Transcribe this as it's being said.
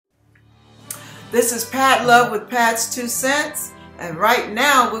This is Pat Love with Pat's 2 Cents. And right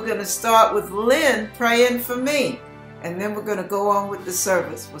now we're going to start with Lynn praying for me. And then we're going to go on with the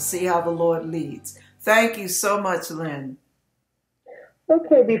service. We'll see how the Lord leads. Thank you so much, Lynn.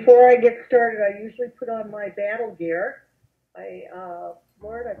 Okay, before I get started, I usually put on my battle gear.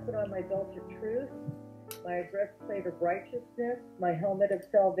 Lord, I put on my belt of truth, my breastplate of righteousness, my helmet of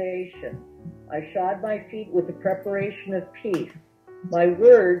salvation. I shod my feet with the preparation of peace. My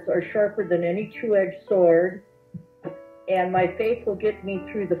words are sharper than any two-edged sword, and my faith will get me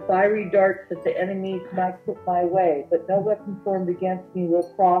through the fiery darts that the enemies might put my way, but no weapon formed against me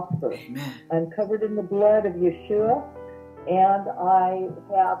will prosper. Amen. I'm covered in the blood of Yeshua, and I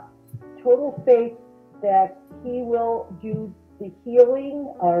have total faith that He will do the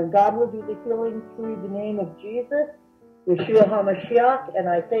healing, or God will do the healing through the name of Jesus, Yeshua HaMashiach, and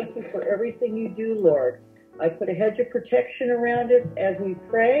I thank you for everything you do, Lord. I put a hedge of protection around us as we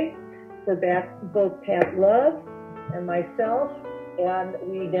pray for both Pat Love and myself, and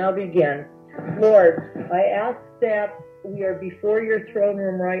we now begin. Lord, I ask that we are before your throne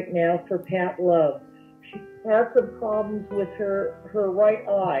room right now for Pat Love. She has some problems with her right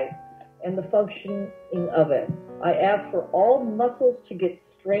eye and the functioning of it. I ask for all muscles to get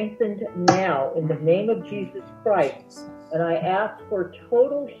strengthened now in the name of Jesus Christ, and I ask for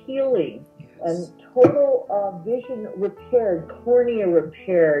total healing and total vision repaired, cornea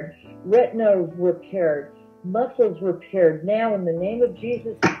repaired, retina repaired, muscles repaired now in the name of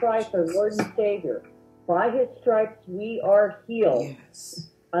Jesus Christ, our Lord and Savior. By His stripes we are healed. Yes.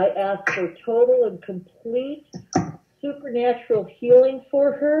 I ask for total and complete supernatural healing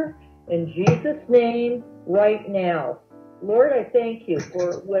for her in Jesus' name right now. Lord, I thank you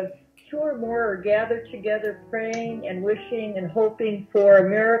for when two or more are gathered together praying and wishing and hoping for a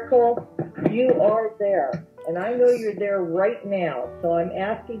miracle, you are there. And I know you're there right now, so I'm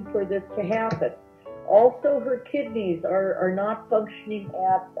asking for this to happen. Also, her kidneys are not functioning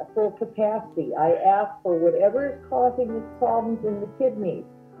at full capacity. I ask for whatever is causing these problems in the kidneys,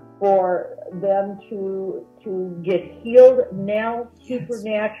 for them to get healed now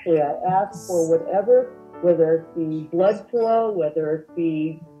supernaturally. I ask for whatever, whether it be blood flow, whether it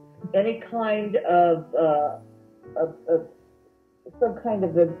be any kind of some kind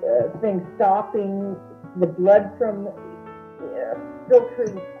of a thing stopping the blood from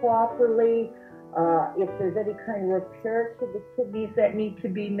filtering properly. If there's any kind of repair to the kidneys that need to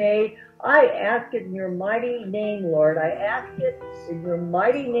be made, I ask it in your mighty name, Lord. I ask it in your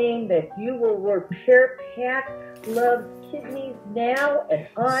mighty name that you will repair Pat Love's kidneys now and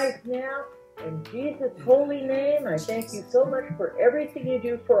eyes now. In Jesus' holy name, I thank you so much for everything you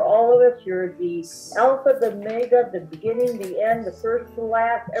do for all of us. You're the Alpha, the Omega, the beginning, the end, the first, the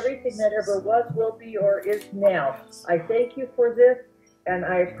last, everything that ever was, will be, or is now. I thank you for this, and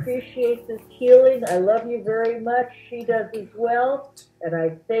I appreciate this healing. I love you very much. She does as well. And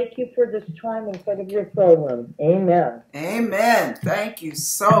I thank you for this time in front of your throne room. Amen. Amen. Thank you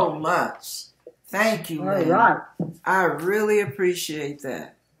so much. Thank you, Lynn. All right. I really appreciate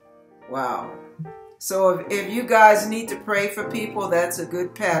that. Wow. So if you guys need to pray for people, that's a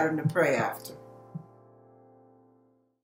good pattern to pray after.